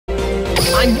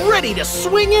I'm ready to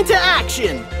swing into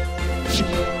action!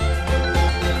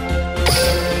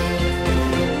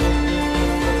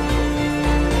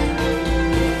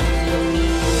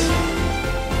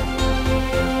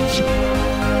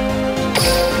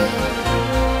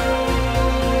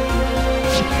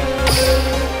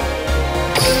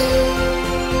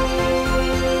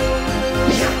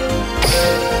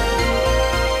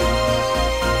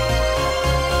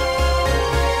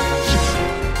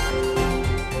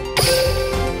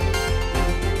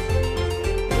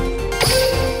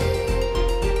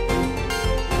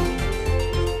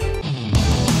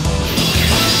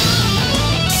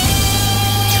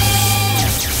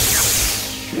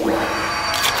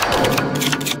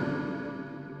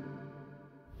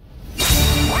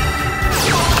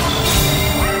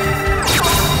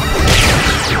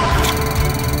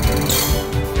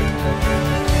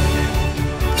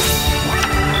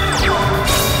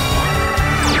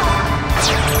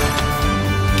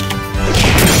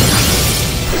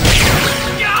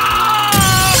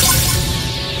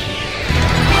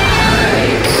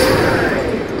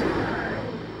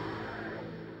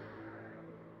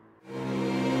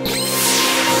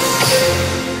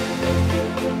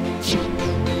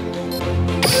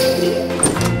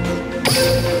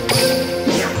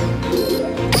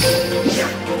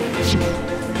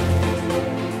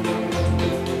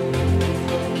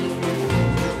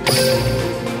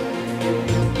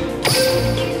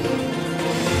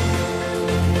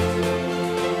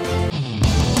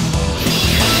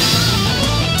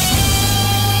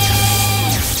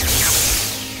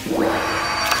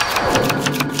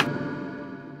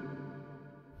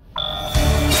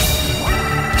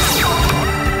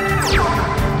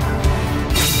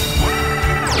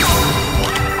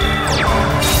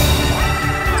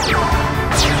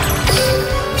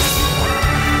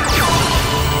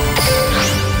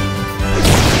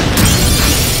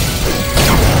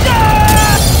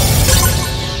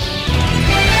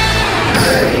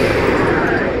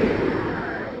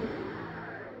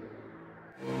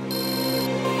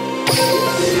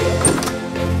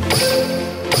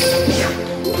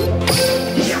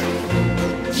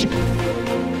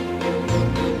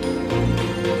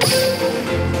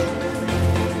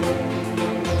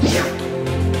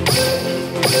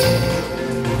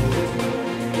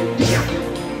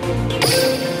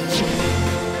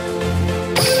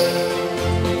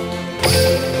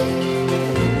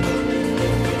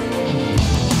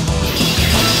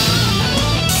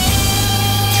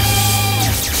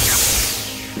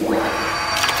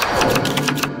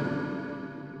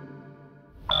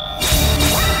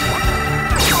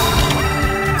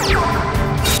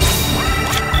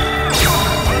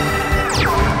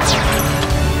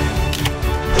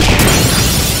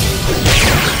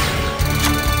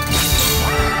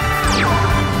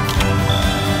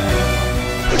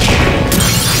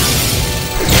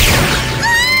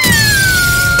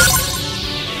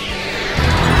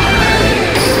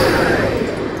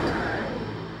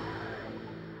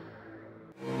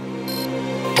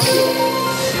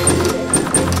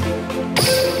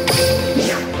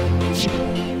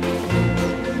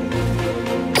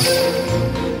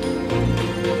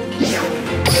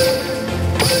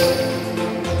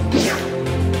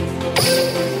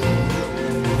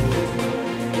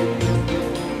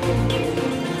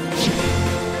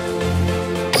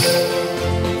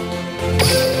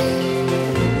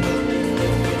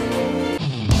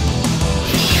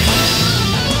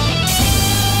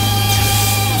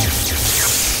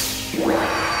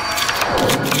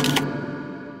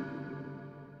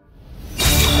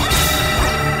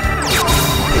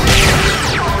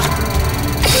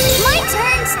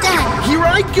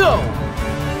 Go!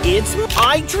 It's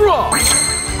I draw!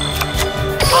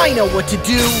 I know what to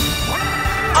do!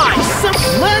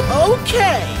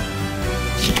 Okay!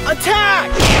 Attack!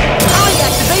 I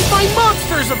activate my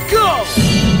monsters of Go!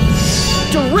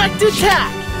 Direct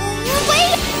attack!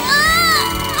 Wait!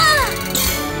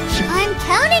 I'm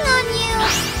counting on you!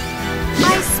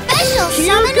 I special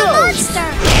summon a monster!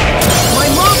 My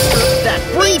monster that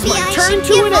brings my turn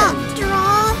to an end!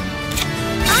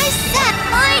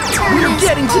 We're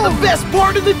getting to the best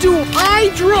part of the duel!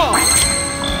 I draw!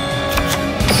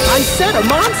 I set a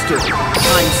monster!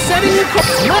 I'm setting a card!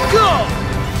 Let go!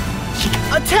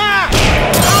 Attack!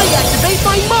 I activate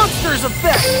my monster's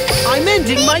effect! I'm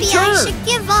ending my turn! Maybe I should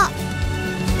give up.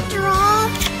 Draw.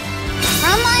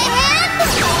 From my hand,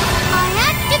 I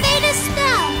activate a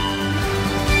spell.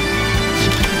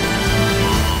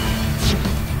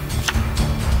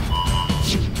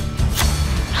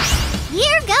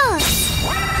 Here goes!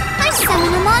 I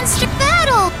summon a monster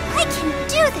battle! I can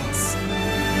do this!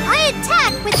 I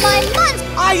attack with my monster!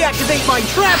 I activate my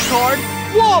trap card!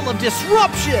 Wall of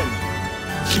disruption!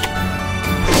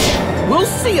 We'll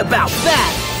see about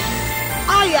that!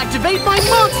 I activate my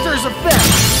monster's effect!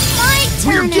 My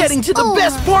turn We're getting to the over.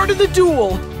 best part of the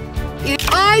duel!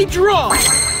 I draw!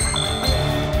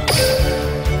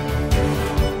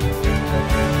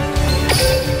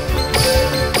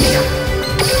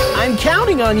 I'm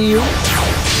counting on you!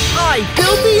 I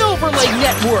built the overlay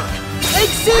network!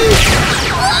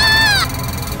 Exceed!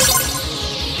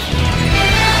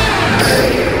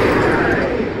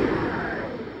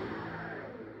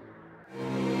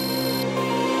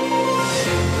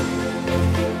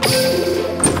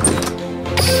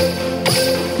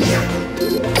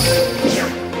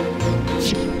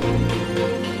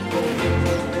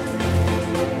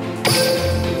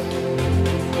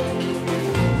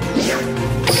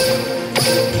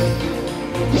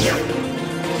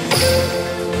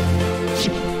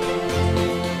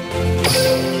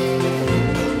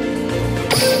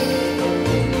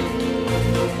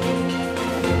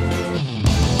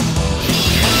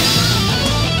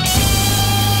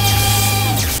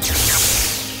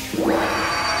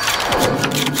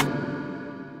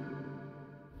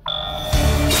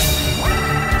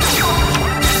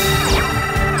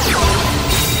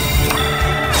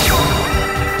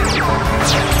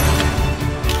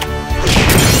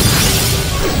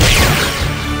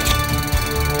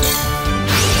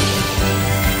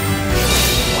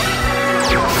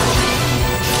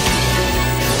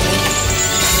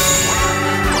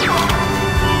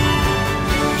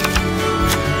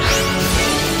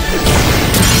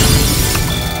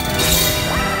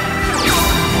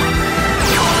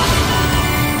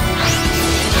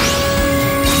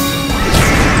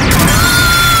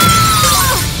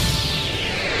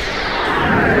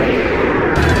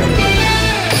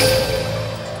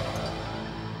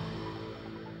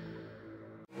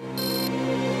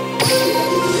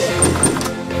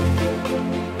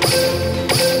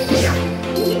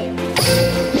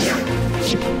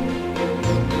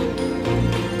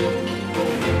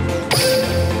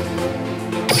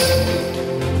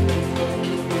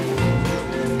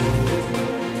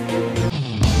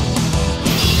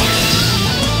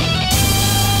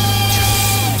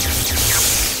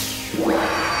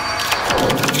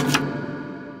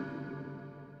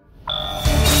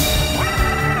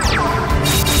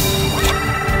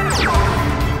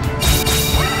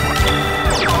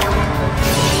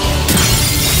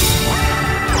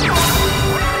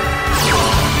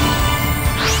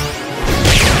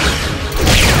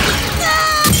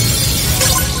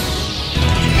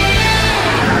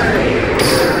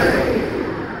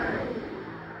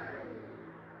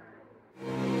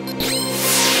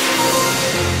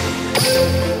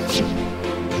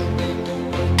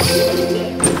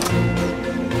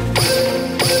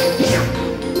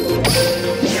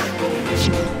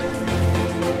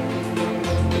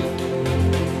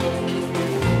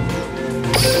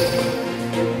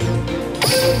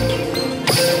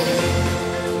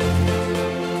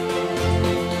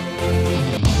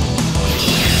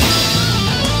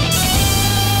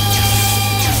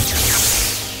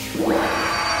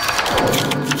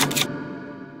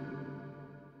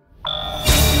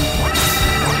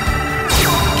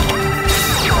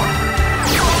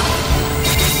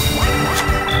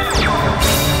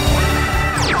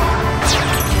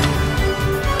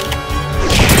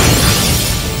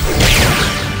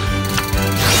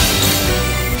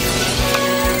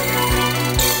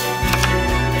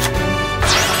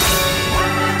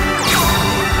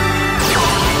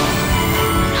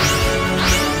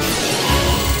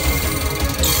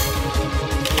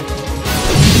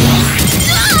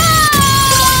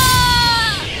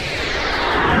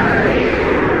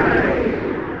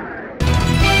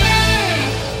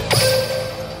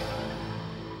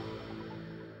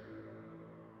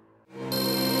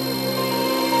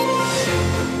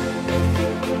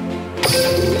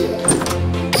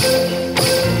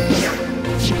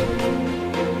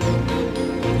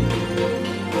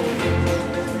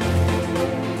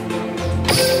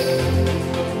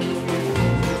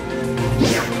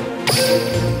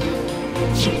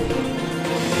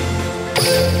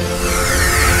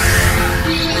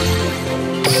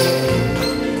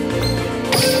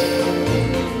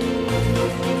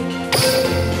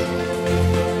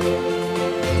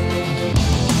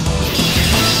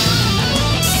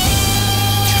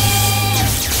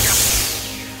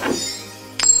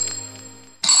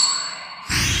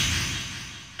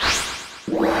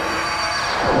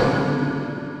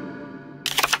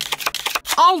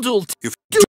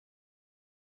 Duel.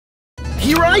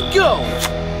 Here I go.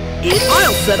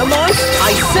 I'll set a monster.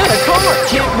 I set a card.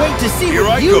 Can't wait to see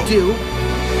what you do.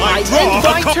 I draw end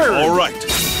my a card. turn. All right.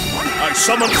 I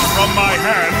summon from my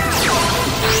hand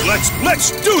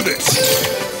Let's do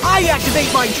this! I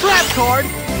activate my trap card,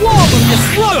 Wall of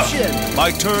Disruption!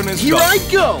 My turn is Here done. I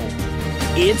go!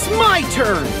 It's my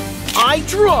turn! I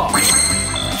draw!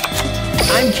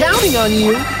 I'm counting on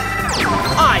you!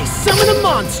 I summon a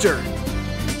monster!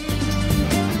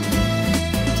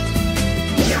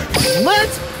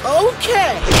 Let's...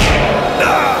 okay!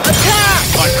 Attack!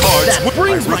 My cards That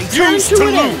brings my turn refuse to to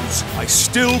an end. lose! I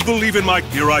still believe in my...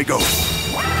 Here I go.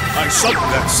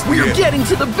 That's the We're end. getting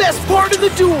to the best part of the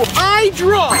duel! I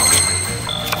draw!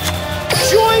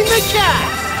 Join the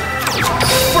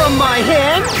cast! From my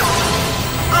hand,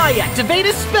 I activate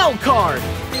a spell card!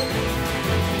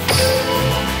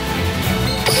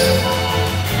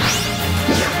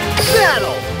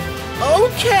 Battle!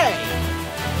 Okay!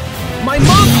 My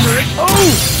monster...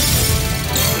 oh!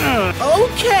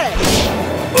 Okay!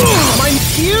 My...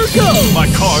 here goes! My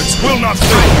cards will not I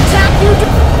fail. attack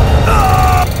you...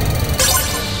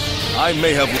 I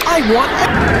may have... I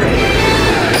want...